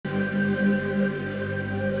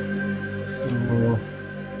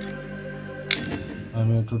I'm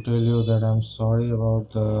here to tell you that I'm sorry about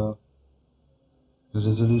the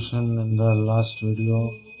resolution in the last video.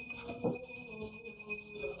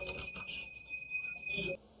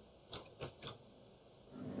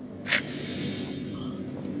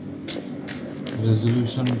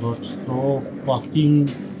 Resolution got so fucking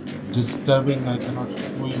disturbing. I cannot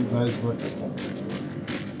show you guys what I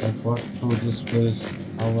got through this place,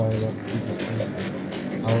 how I got through this place,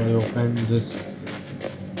 how I opened this.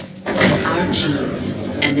 Our genes,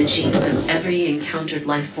 and the genes of every encountered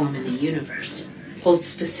life form in the universe, hold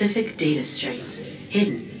specific data strings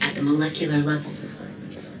hidden at the molecular level.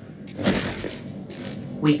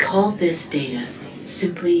 We call this data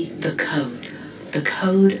simply the code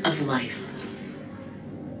of life.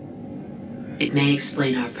 It may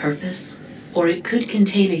explain our purpose, or it could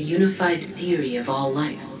contain a unified theory of all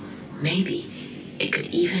life. Maybe it could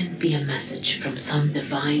even be a message from some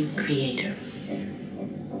divine creator.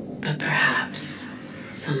 But perhaps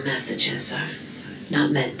some messages are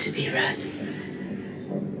not meant to be read.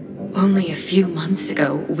 Only a few months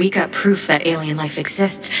ago, we got proof that alien life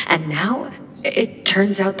exists, and now it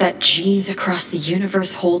turns out that genes across the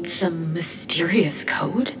universe hold some mysterious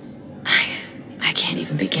code? I can't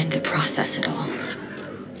even begin to process it all.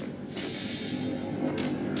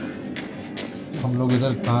 हम लोग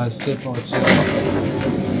इधर कहाँ से पहुँचे?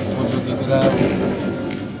 वो जो दिख रहा है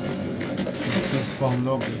इसको हम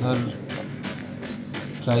लोग इधर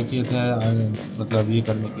ट्राई किए थे, मतलब ये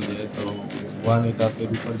करने के लिए, तो हुआ नहीं था। फिर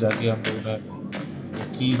ऊपर जाके हम लोग ने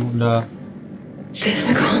की ढूंढा।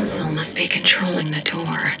 This console must be controlling the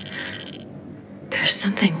door. There's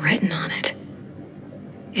something written on it.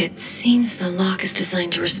 It seems the lock is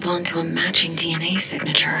designed to respond to a matching DNA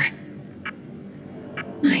signature.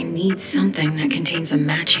 I need something that contains a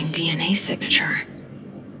matching DNA signature.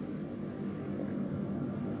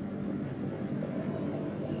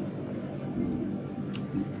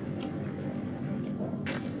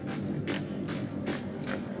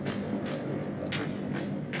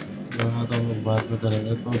 तो हम लोग बात में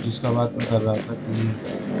करेंगे। तो जिसका बात में कर रहा था कि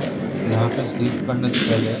यहाँ पे स्लीप करने से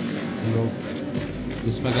पहले हम लोग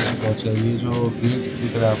इसमें कैसे पहुँचे। ये जो गेट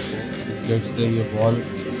दिख रहा है आपको, इस गेट से ये वॉल,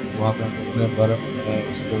 वहाँ पे हम लोग ने बर्फ में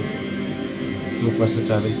इसको के ऊपर से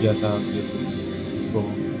ट्रैवल किया था। फिर इसको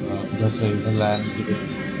उधर से इधर लाने के लिए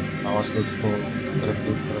आवाज़ को इसको इस तरफ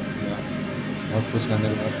किया। बहुत कुछ करने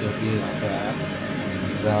के बाद जब ये यहाँ पे आया,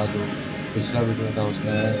 मेरा जो पिछला वीडियो था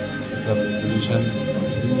उसमें मतलब रेजोल्यूशन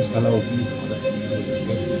साला ओपीस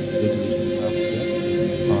रेजोल्यूशन खराब हो गया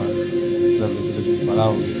और मतलब रेजोल्यूशन बड़ा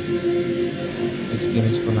हो गया।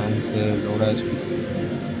 इसको 9 से लोड़ा एच पी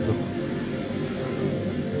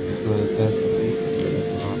तो ऐसे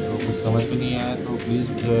तो कुछ समझ में नहीं आया, तो प्लीज़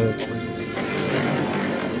मुझे मैं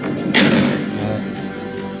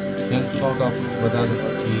खेल चुका हूँ तो आप लोग बता दूँगा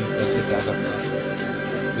कि कैसे क्या करना है।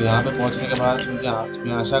 तो यहाँ पे पहुँचने के बाद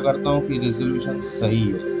मैं आशा करता हूँ कि रेजोल्यूशन सही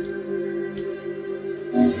है।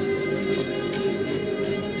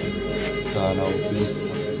 साला ओपीएस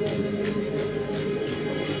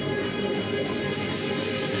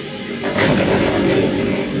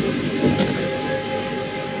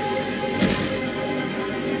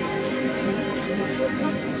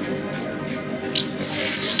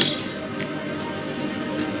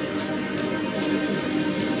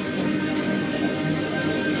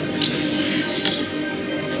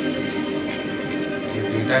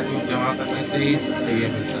डेटा जमा करने से ही ये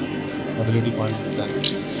मिलता है, एबिलिटी पॉइंट मिलता है।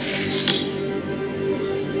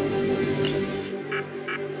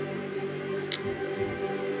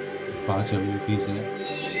 5 एबिलिटीज है।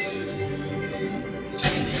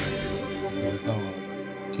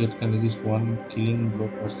 Kid can resist 1 killing blow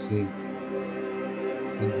per save,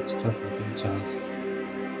 an extra fighting chance.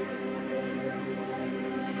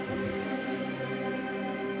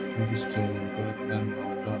 This training can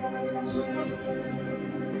knock down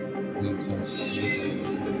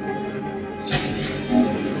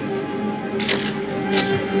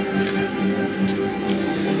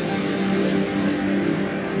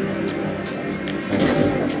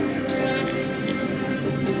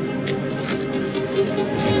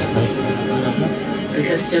The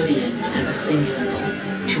custodian has a singular goal: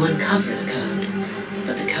 to uncover the code,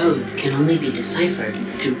 but the code can only be deciphered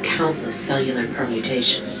through countless cellular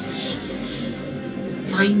permutations.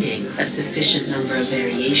 Finding a sufficient number of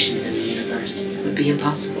variations in the universe would be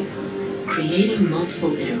impossible. Creating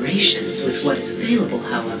multiple iterations with what is available,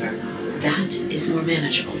 however, that is more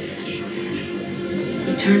manageable.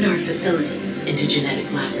 We turned our facilities into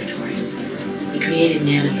genetic laboratories. We created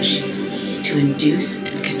nanomachines to induce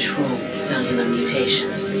and control cellular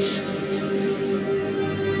mutations.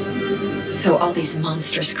 So all these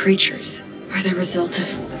monstrous creatures, are the result of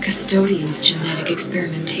Custodian's genetic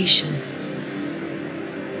experimentation.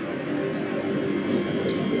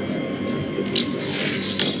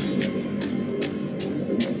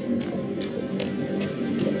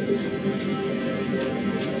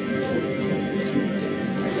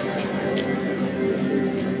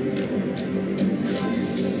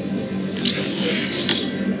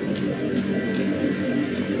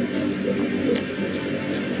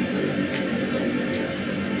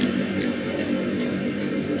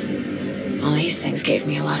 All these things gave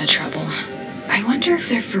me a lot of trouble. I wonder if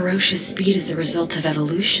their ferocious speed is the result of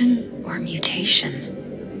evolution or mutation.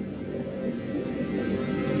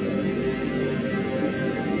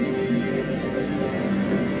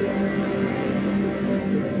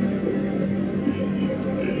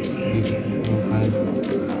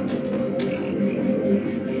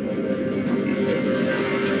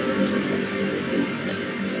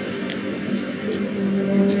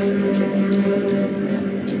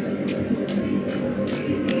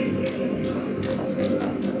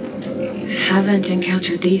 Haven't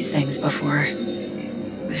encountered these things before.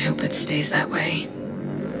 I hope it stays that way.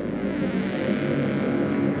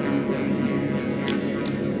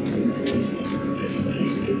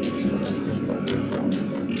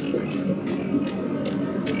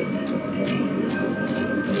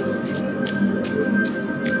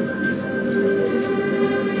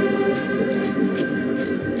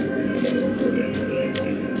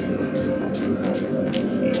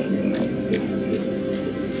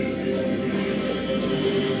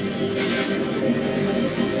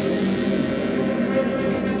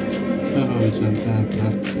 चलते हैं अपना।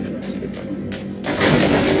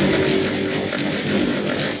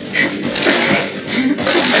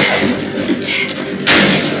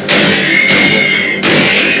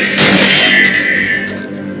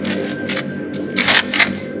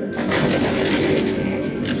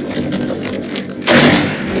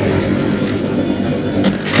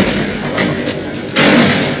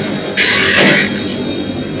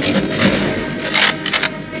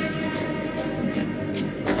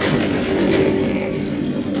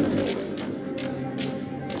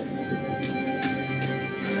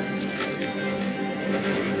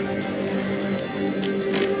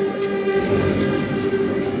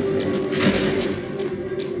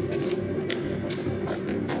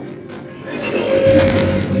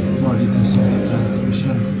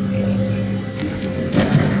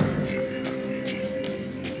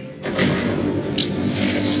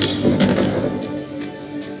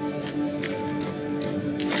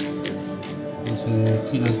 एक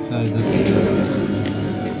ही रास्ता है इधर से।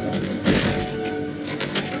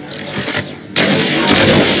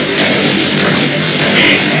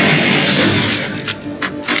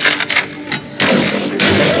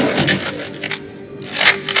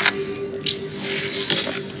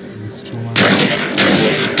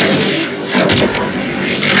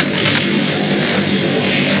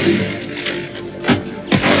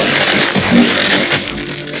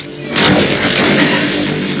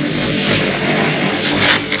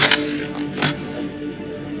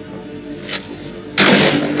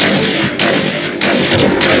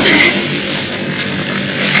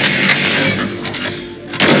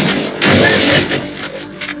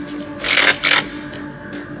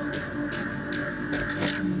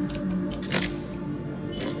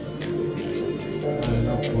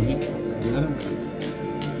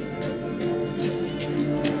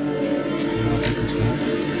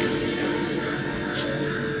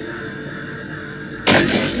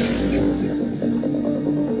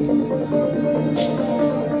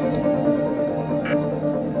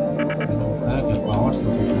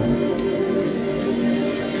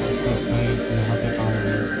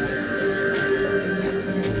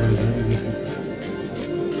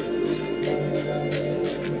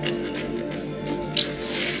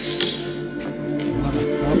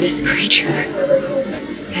 This creature,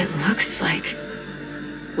 it looks like...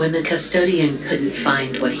 When the custodian couldn't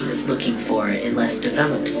find what he was looking for in less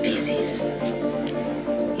developed species,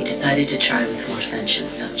 he decided to try with more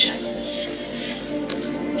sentient subjects.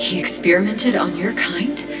 He experimented on your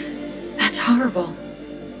kind? That's horrible.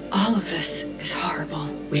 All of this is horrible.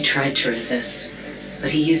 We tried to resist, but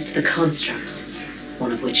he used the constructs,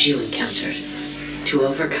 one of which you encountered, to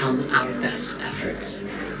overcome our best efforts.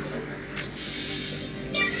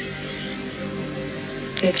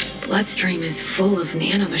 Its bloodstream is full of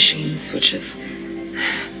nanomachines, which have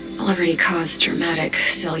already caused dramatic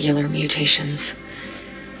cellular mutations.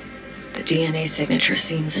 The DNA signature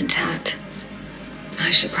seems intact.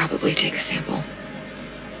 I should probably take a sample.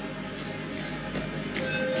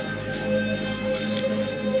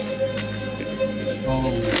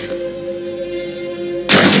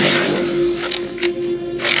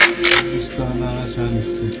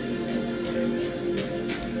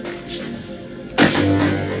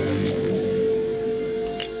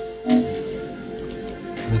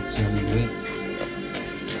 मिल गई।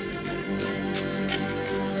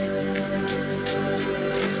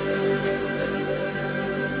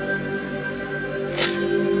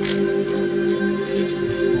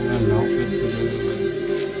 इसको मैं lock कैसे करूँ?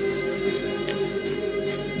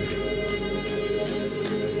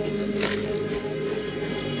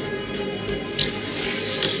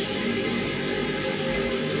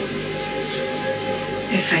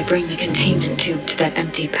 If I bring the containment tube to that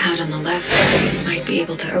empty pad on the left, I might be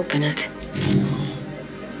able to open it.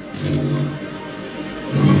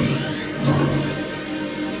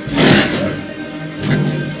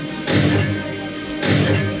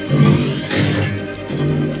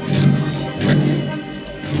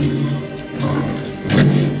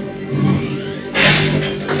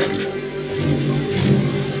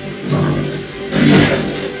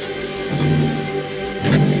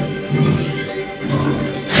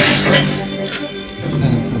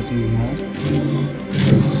 ऐसा चीज़ है।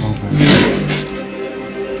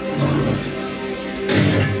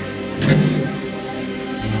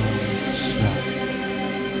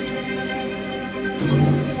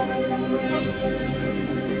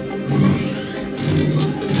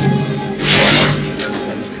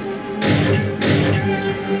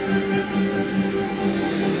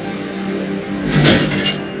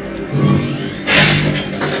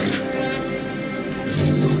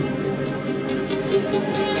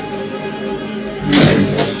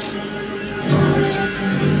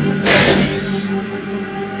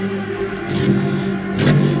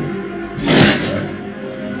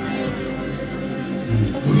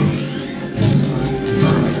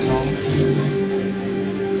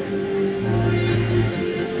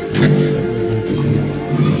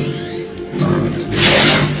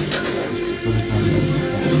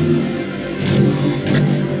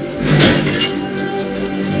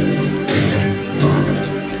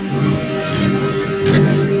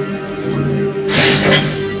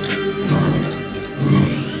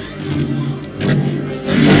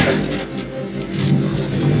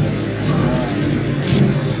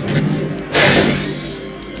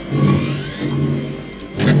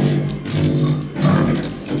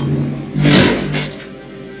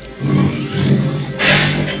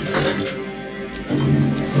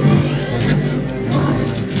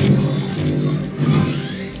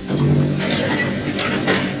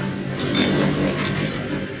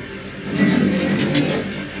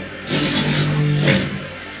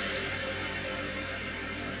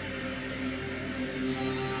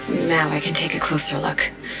 Now I can take a closer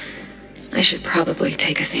look. I should probably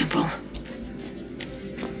take a sample.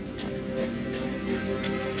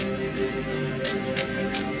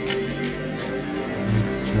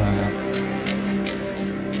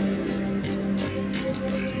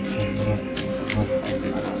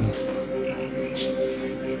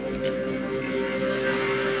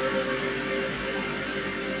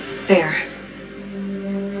 There.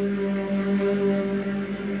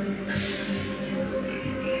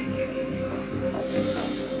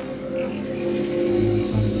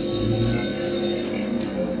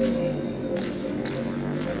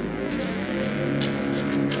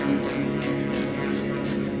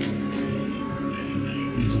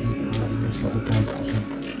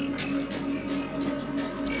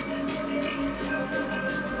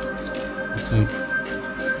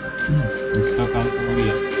 इसका काम तो हो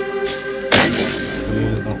गया। तो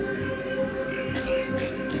ये तो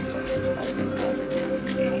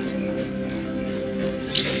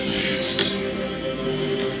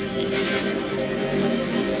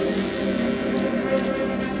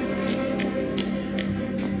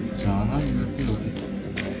जाना नीचे होगी,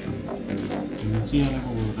 नीचे आने को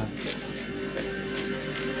बोल रहा है।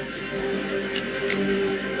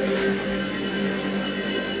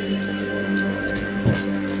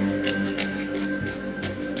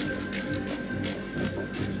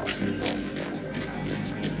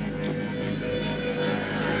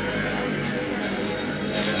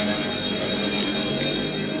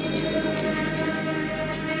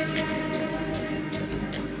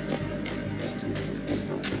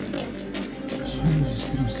 जिस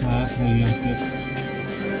तरफ से आया था यहाँ पे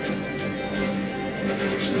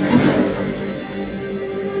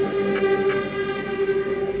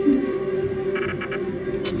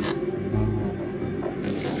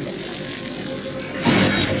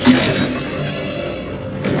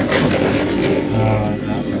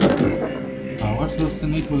पावर सोर्स से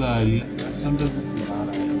नहीं खुला है, ये ब्लड सैंपल से खुला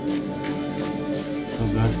रहा है। तो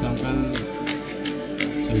ब्लड सैंपल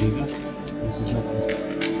चलेगा, उसी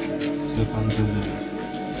से काम चल जाएगा।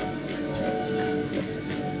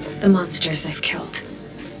 The monsters I've killed.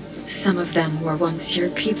 Some of them were once your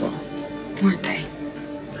people, weren't they?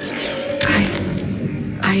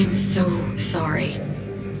 I am so sorry.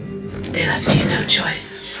 They left you no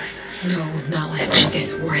choice. No knowledge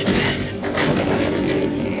is worth this.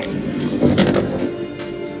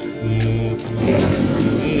 ये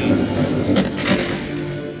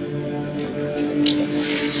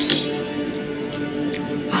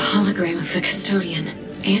A hologram of the custodian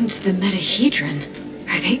and the metahedron.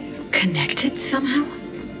 Are they connected somehow?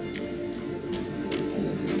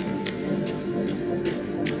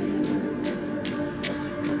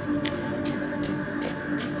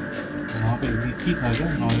 वहाँ पे एक ही था क्या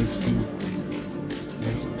knowledge की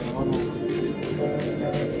और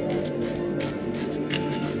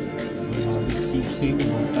knowledge cube से ही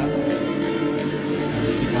नहीं होता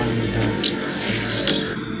उसके बाद मिल जाए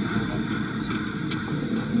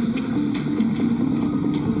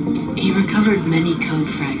He recovered many code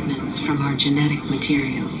fragments from our genetic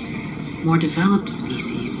material. More developed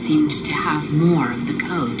species seemed to have more of the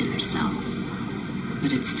code in their cells,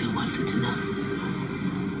 but it still wasn't enough.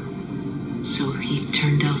 So he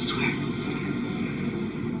turned elsewhere.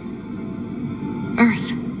 Earth.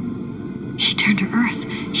 He turned to Earth.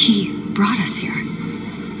 He brought us here.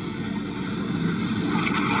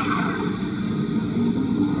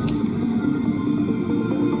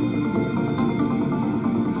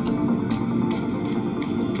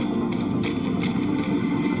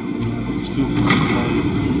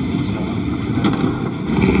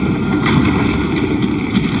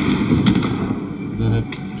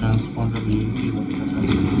 Transponder ये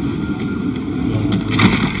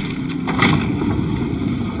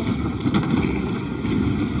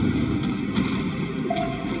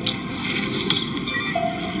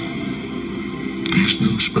These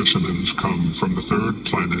new specimens come from the third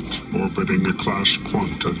planet orbiting a class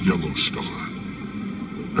Quanta yellow star.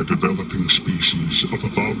 A developing species of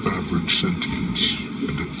above-average sentience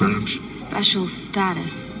and advanced... Special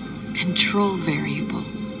status. Control variable.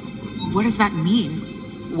 What does that mean?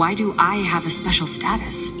 Why do I have a special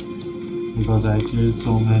status? because I killed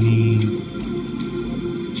so many.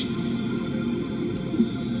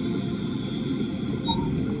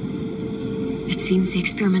 It seems the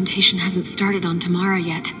experimentation hasn't started on Tamara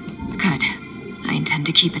yet. Good. I intend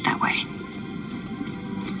to keep it that way.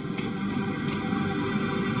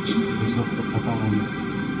 ये सब तो खत्म हो गया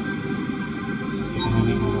इसके खत्म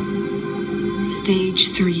नहीं होगा Stage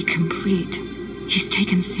 3 complete. He's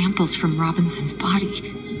taken samples from Robinson's body.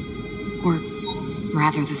 Or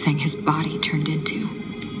rather, the thing his body turned into.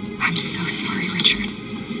 I'm so sorry, Richard.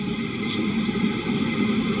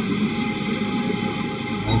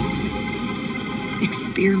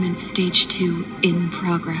 Experiment Stage 2 in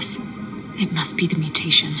progress. It must be the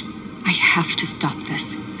mutation. I have to stop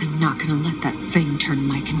this. I'm not gonna let that thing turn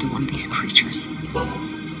Mike into one of these creatures.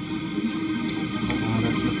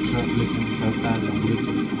 हमारा चुपचाप लेकिन करता है लंबे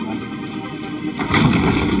चलता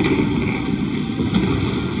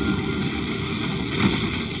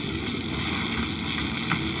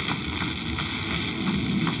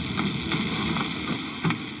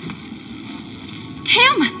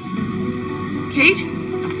Tam! Kate?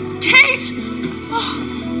 Kate!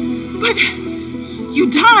 Oh, but you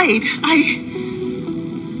died.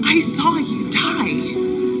 I saw you die.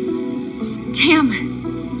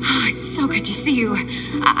 Tam! Oh, it's so good to see you.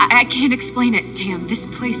 I can't explain it, Tam. This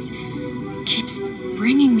place keeps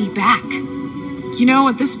bringing me back. You know,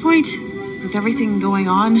 at this point, with everything going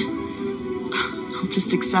on, I'll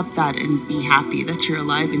just accept that and be happy that you're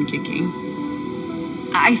alive and kicking.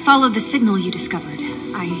 I followed the signal you discovered.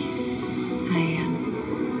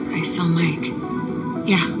 I saw Mike.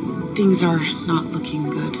 Yeah, things are not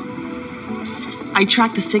looking good. I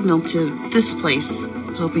tracked the signal to this place,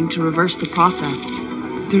 hoping to reverse the process.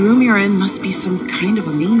 The room you're in must be some kind of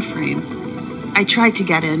a mainframe. I tried to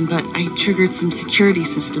get in, but I triggered some security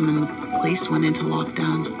system and the place went into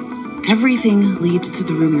lockdown. Everything leads to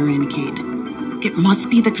the room you're in, Kate. It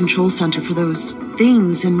must be the control center for those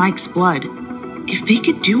things in Mike's blood. If they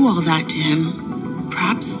could do all that to him,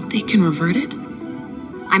 perhaps they can revert it?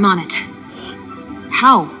 I'm on it.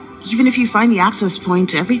 How? Even if you find the access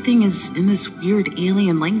point, everything is in this weird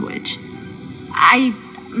alien language. I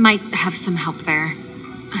might have some help there.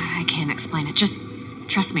 I can't explain it. Just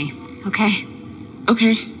trust me, okay?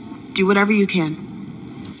 Okay, do whatever you can.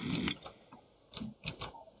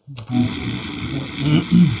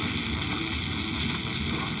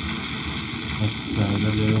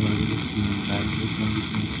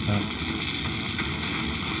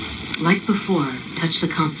 Like before, touch the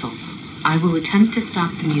console. I will attempt to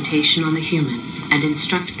stop the mutation on the human and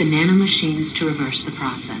instruct the nanomachines to reverse the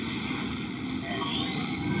process.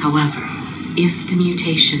 However, if the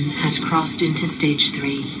mutation has crossed into Stage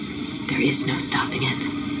 3, there is no stopping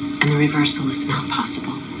it, and the reversal is not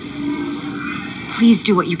possible. Please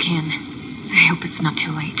do what you can. I hope it's not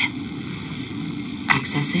too late.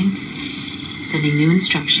 Accessing. Sending new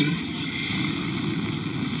instructions.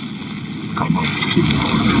 Come out sooner.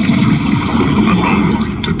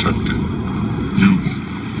 Anomaly detected. You.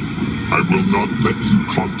 I will not let you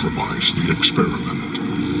compromise the experiment.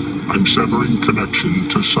 I'm severing connection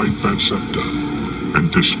to Site Vansepta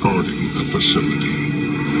and discarding the facility.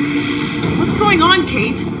 What's going on,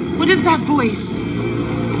 Kate? What is that voice?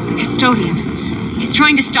 The custodian. He's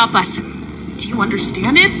trying to stop us. Do you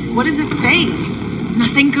understand it? What is it saying?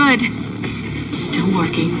 Nothing good. Still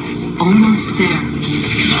working. Almost there.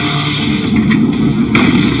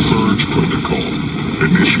 Purge protocol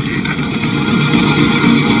initiated.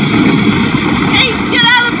 Kate, get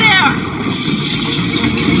out of there!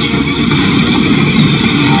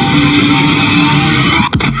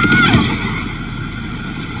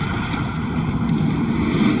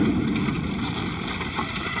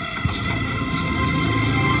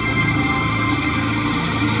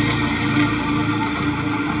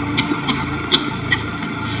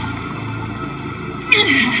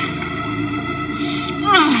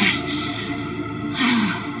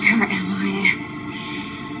 Where am I?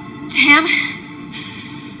 Tam?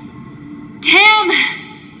 Tam!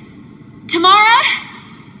 Tamara?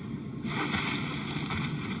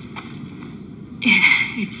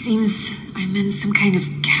 It seems I'm in some kind of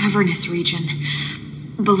cavernous region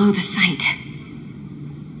below the site.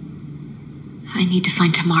 I need to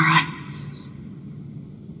find Tamara.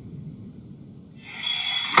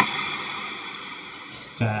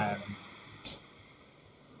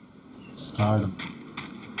 Stardom.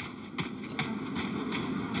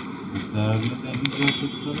 Is there anything you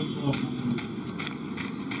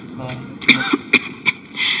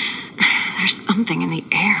There's something in the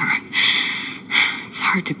air. It's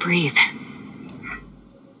hard to breathe.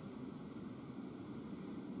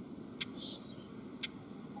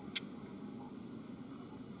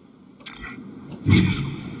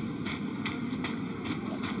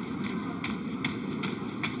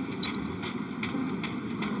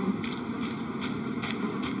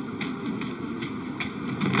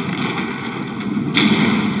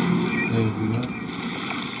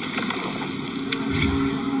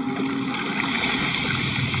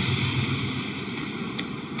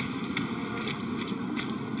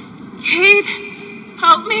 Kate!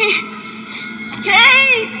 Help me!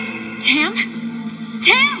 Kate! Tam?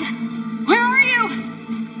 Tam! Where are you?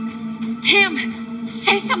 Tam,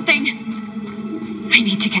 say something. I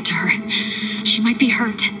need to get to her. She might be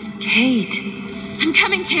hurt. Kate! I'm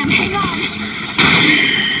coming, Tam. Hang on.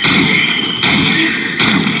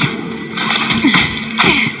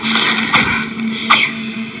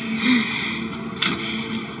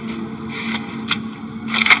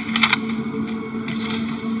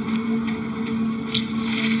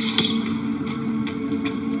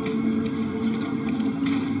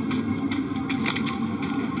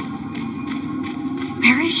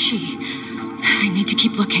 Where is she? I need to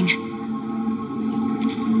keep looking.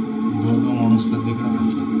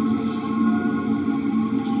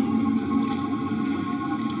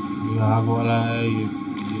 ये आग वाला है ये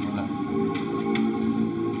वाला है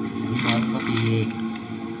ये मालूम है कि ये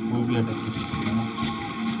कोई भी अटैक कर सकता है ना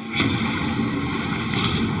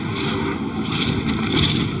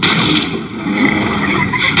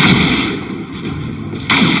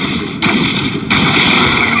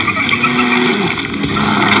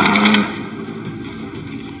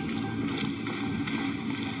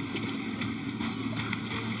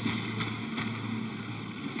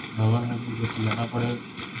गवर्नर को कुछ लाना पड़ेगा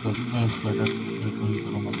तभी मैं इसको अटैक नहीं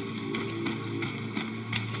करूँगा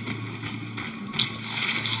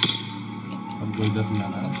हमको इधर से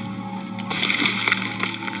लाना है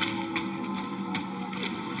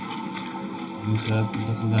शायद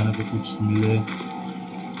इधर से जाने पे कुछ मिले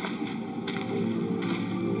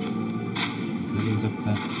चल सकता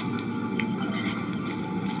है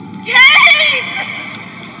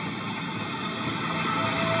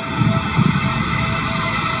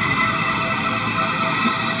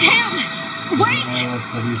Wait!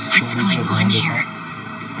 What's going on here?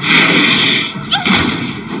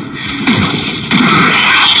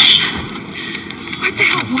 What the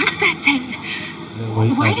hell was that thing?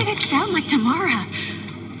 Why did it sound like Tamara?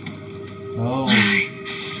 Oh.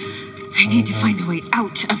 I need to find a way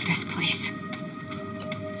out of this place.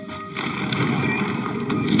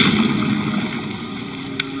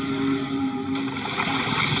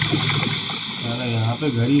 यहाँ पे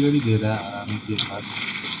घड़ी घड़ी दे रहा है आराम के साथ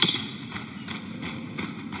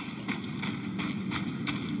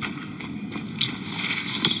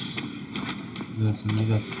नहीं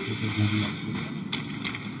जा सकते तो घड़ी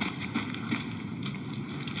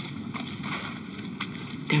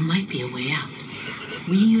there might be a way out.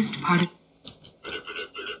 We used part of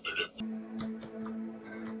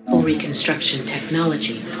reconstruction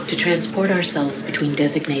technology to transport ourselves between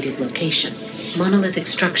designated locations, monolithic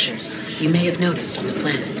structures you may have noticed on the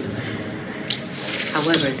planet.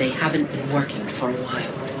 However, they haven't been working for a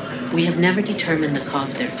while. We have never determined the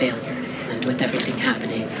cause of their failure, and with everything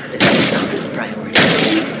happening, this is not a priority.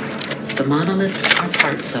 The monoliths are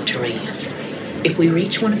part subterranean. If we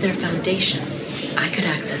reach one of their foundations, I could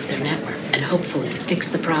access their network and hopefully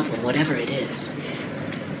fix the problem, whatever it is.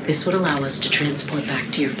 This would allow us to transport back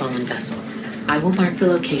to your fallen vessel. I will mark the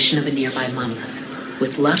location of a nearby monolith.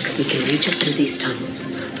 With luck, we can reach it through these tunnels.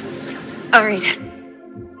 All right.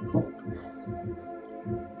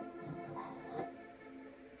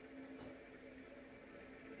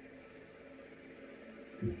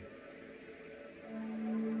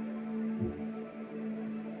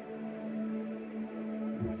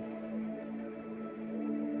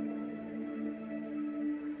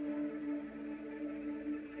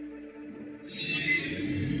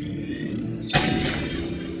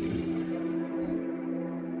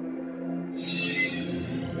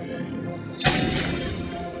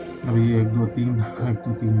 अभी 1 2 3 1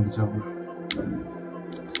 2 3 बचा हुआ है।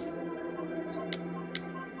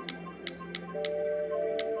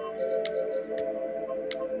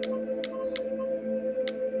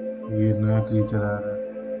 ये नया feature आ रहा है।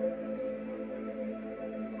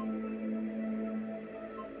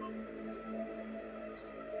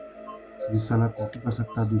 ये साला कॉपी कर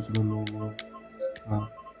सकता है दूसरे लोगों का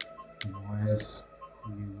voice.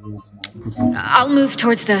 I'll move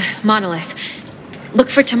towards the monolith. Look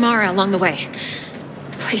for Tamara along the way.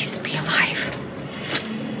 Please be alive.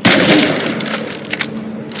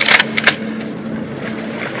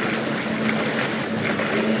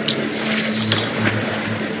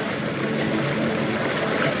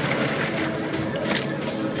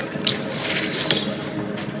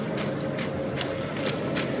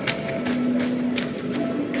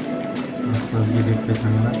 आसपास भी देखते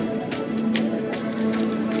चलना।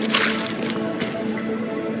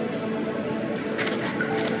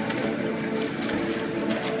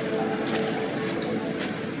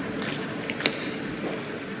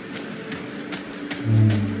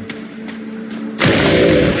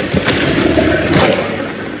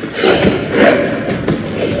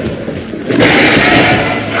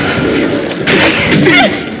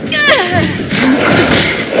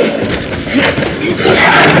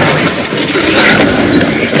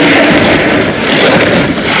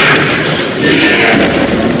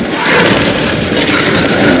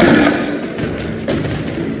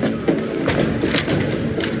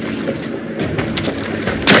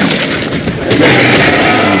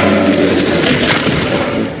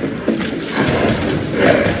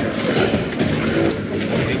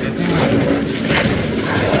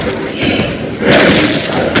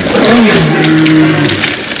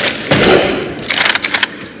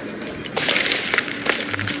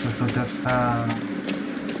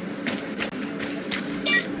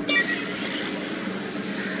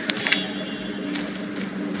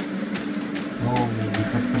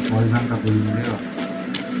 सबसे पॉइजन का गोली मिलेगा,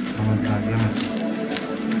 समझ आ गया मैं।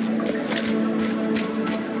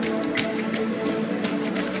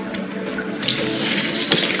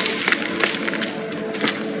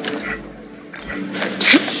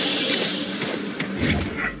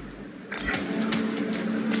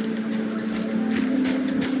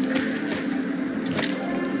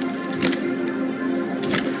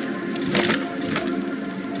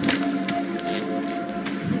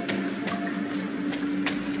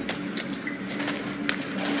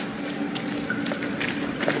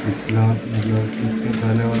 मतलब इसके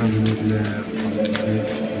पहले वाला वीडियो प्लेयर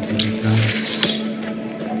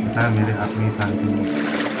पता है मेरे हाथ में ही था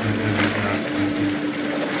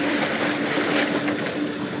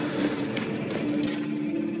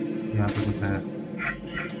यहाँ पे कुछ है।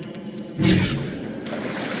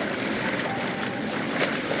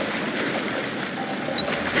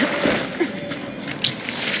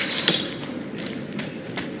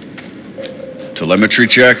 Telemetry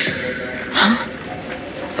check?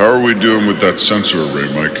 How are we doing with that sensor array,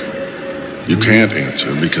 Mike? You can't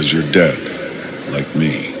answer because you're dead, like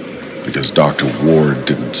me, because Dr. Ward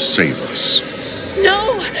didn't save us. No!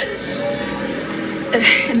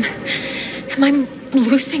 Am I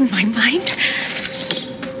losing my mind?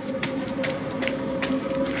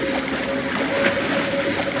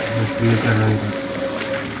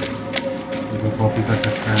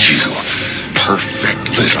 You perfect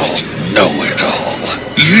little know-it-all.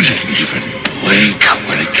 You didn't even blink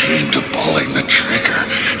when it came to pulling the trigger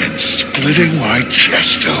and splitting my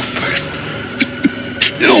chest open.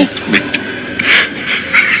 Killed me.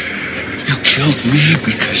 killed me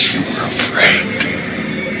because you were afraid.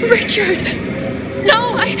 Richard!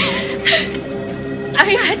 No, I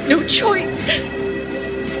had no choice.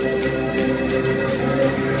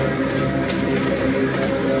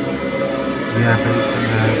 ये apparition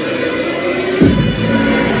है।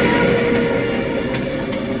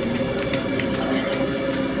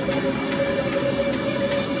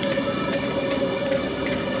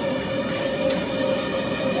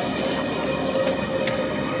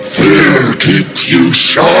 Fear keeps you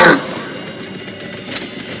sharp.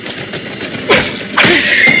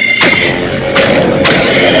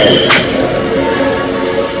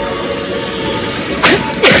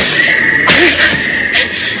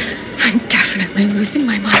 I'm definitely losing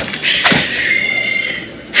my mind.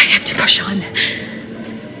 I have to push on.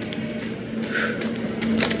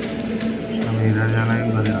 हमें इधर जाना है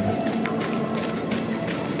उधर जाना है।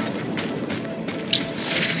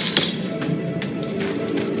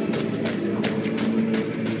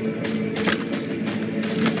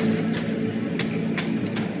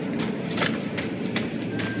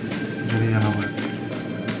 इधर ही जाना पड़ेगा।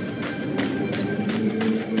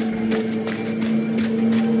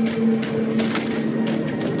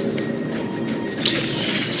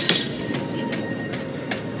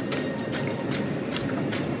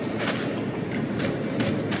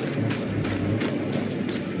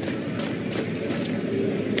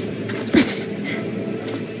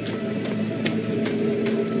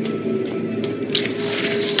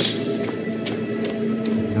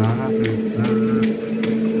 जाना तो इधर।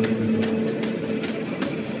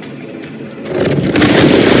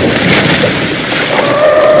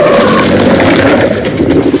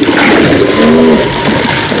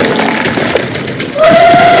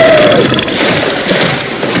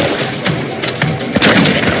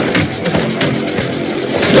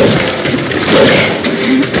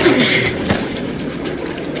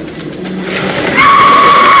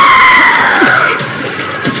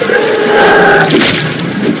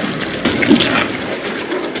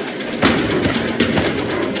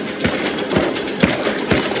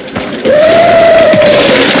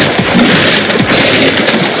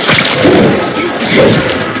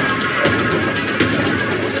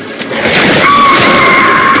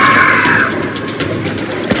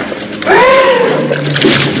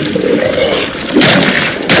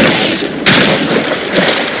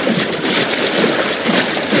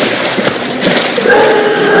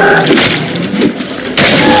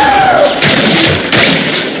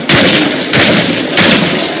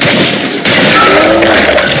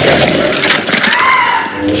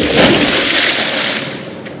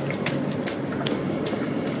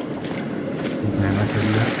 रहना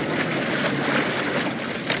चाहिए।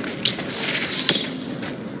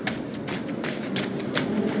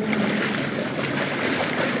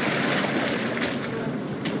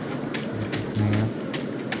 कुछ नहीं है।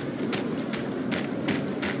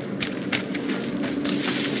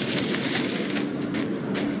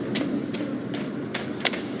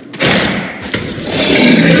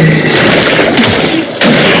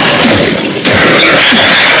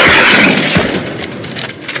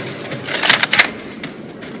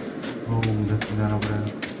 उधर से जाना पड़ेगा।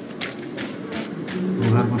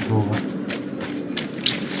 उधर कुछ होगा।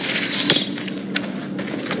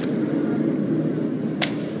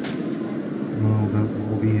 उधर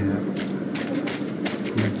वो भी है।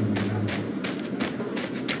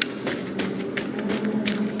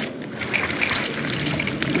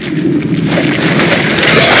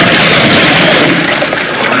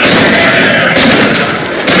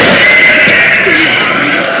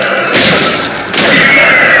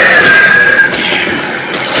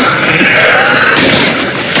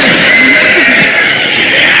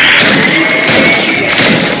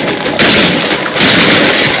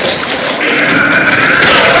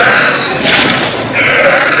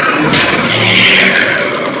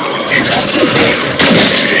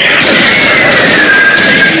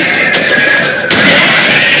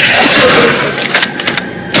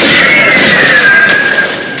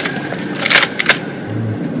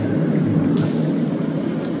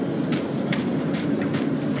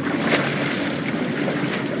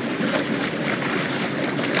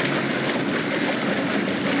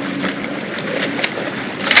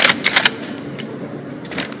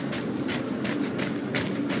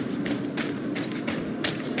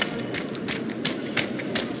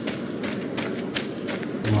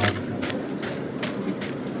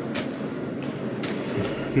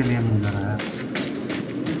 इसके लिए मुझे रहा है,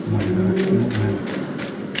 मुझे लगा क्यों है,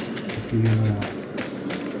 इसीलिए मैं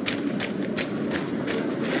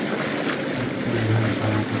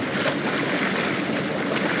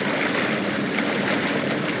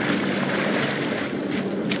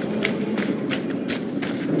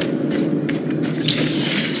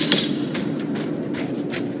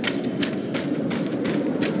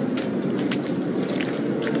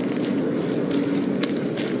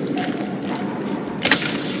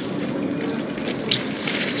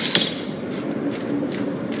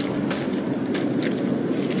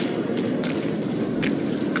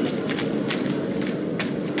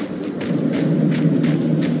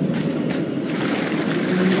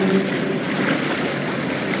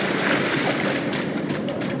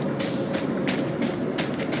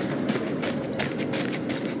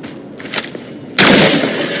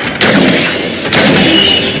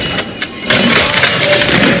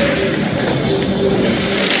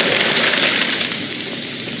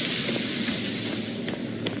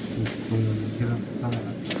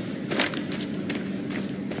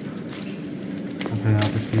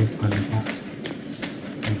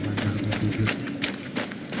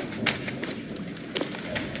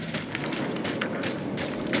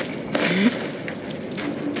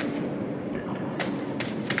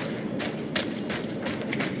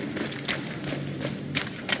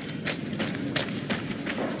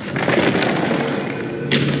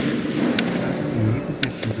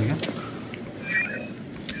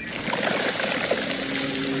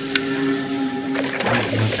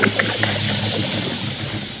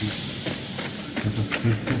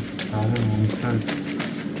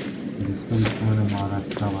जिसको मैंने मारा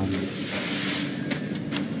सवारी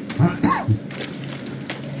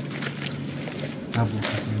सब वो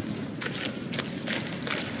कसम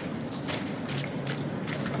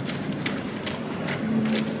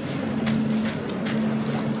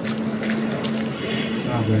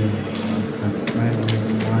अबे सब्सक्राइब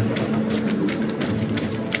आज पता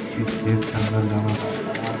किसी छेद से अंदर जाना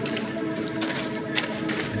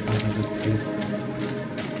पड़ेगा छेद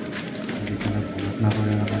जिसे भुगतना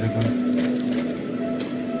पड़ेगा मेरे को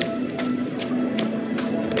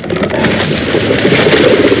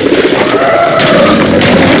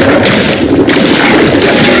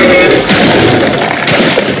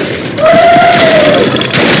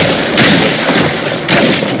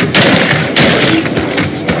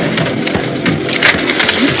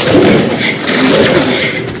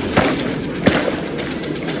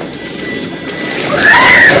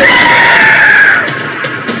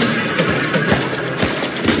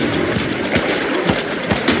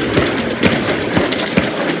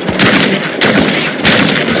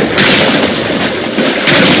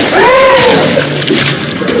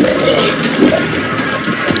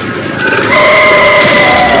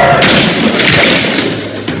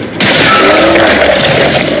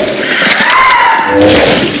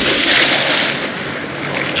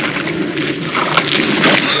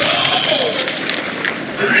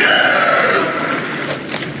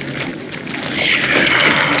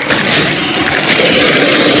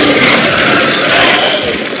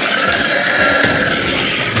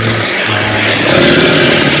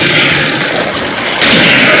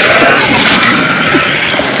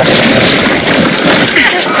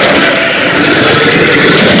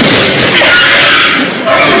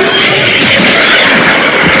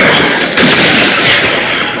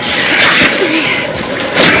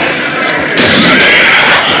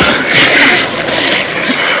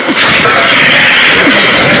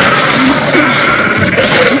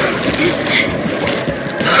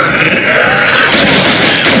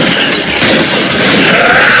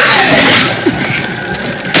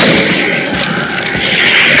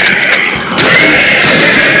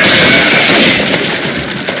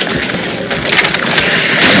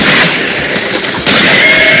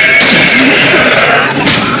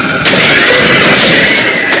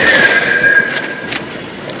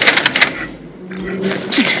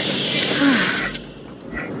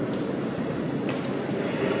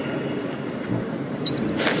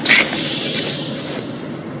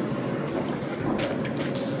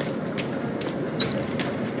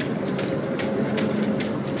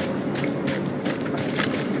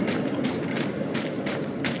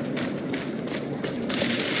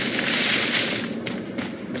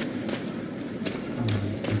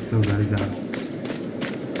तो घर जा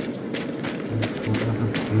छोटा सा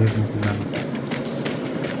छेद निकला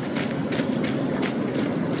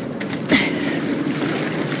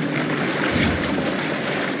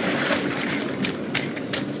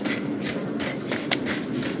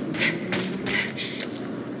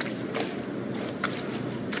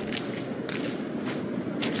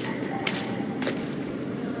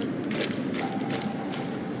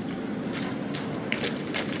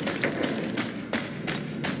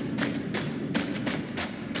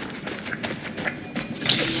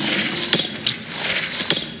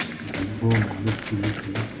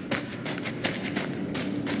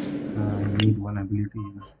I need one ability,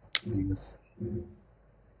 yes.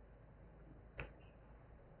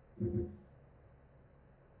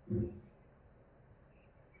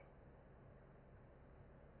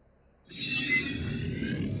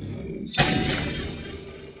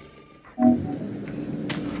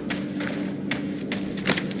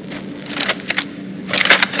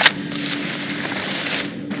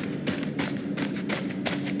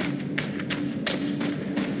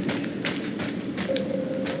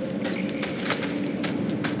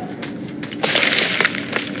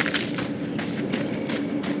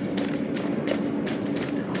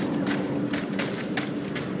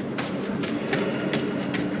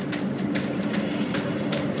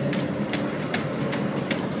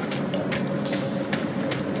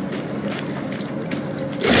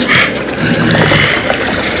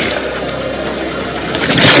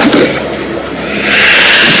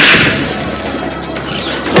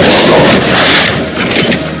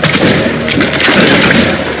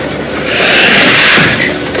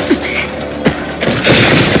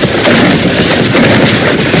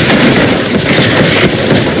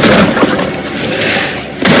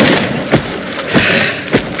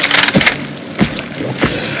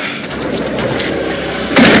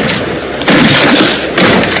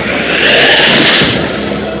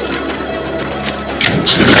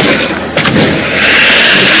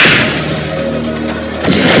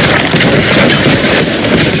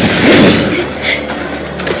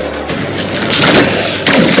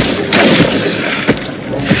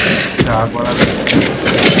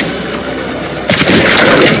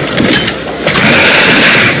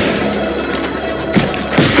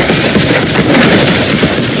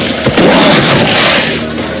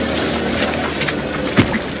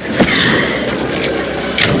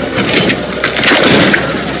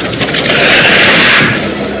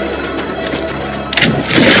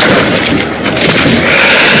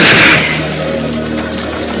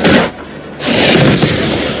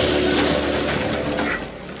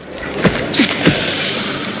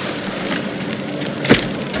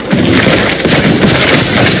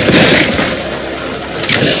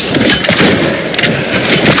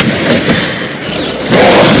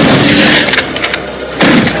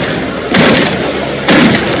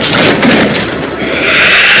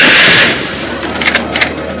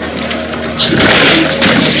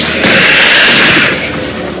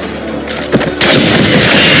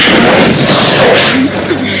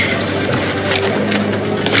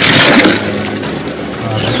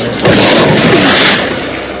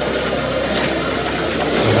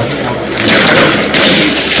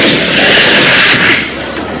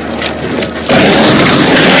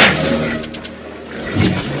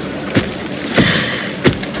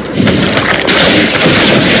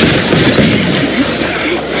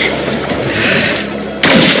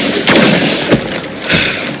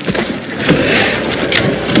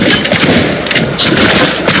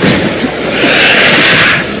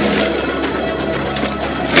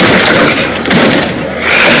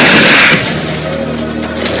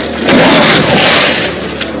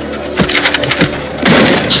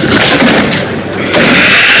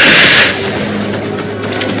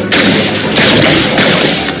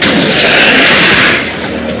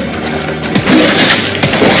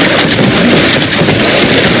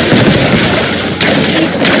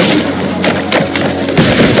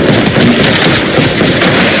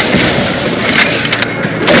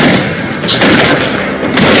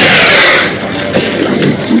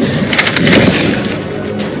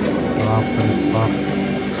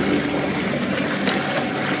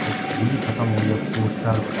 खत्म हो गया, फूड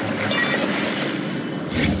 4 बचा हुआ है।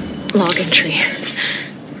 Log entry.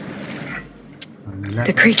 The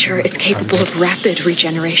laptop creature में is तो खाली capable of rapid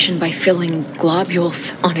regeneration by filling globules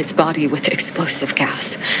on its body with explosive gas.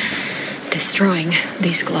 Destroying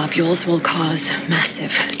these globules will cause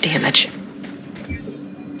massive damage.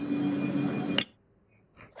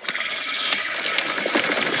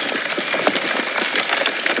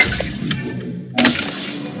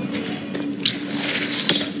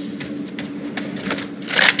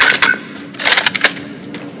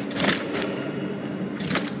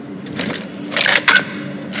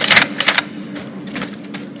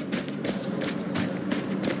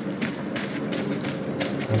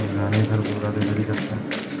 गाने इधर बोल रहा था, इधर ही चलता है।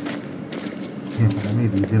 ये पता नहीं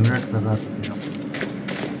रीजनरेट कर रहा था क्या,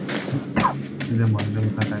 इसलिए मारने में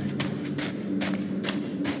इतना टाइम।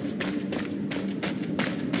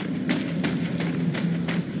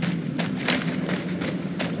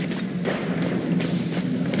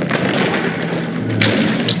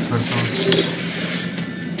 करता हूँ,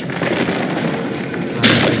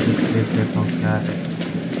 देख लेता हूँ क्या है।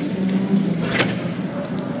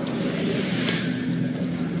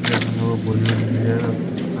 वो बोलने नहीं मिलेगा,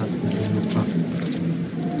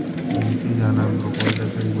 नीचे जाना है, कोई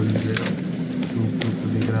ऐसा ही बोल मिलेगा। ट्यूब ट्यूब तो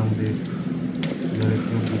दिख रहा है मुझे, इधर एक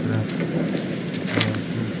ट्यूब दिख रहा है।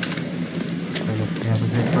 चलो यहाँ पे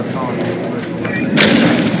सेव करता हूँ,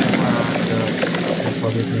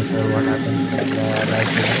 what happens,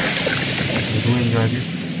 like do enjoy this,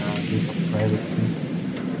 do subscribe this thing.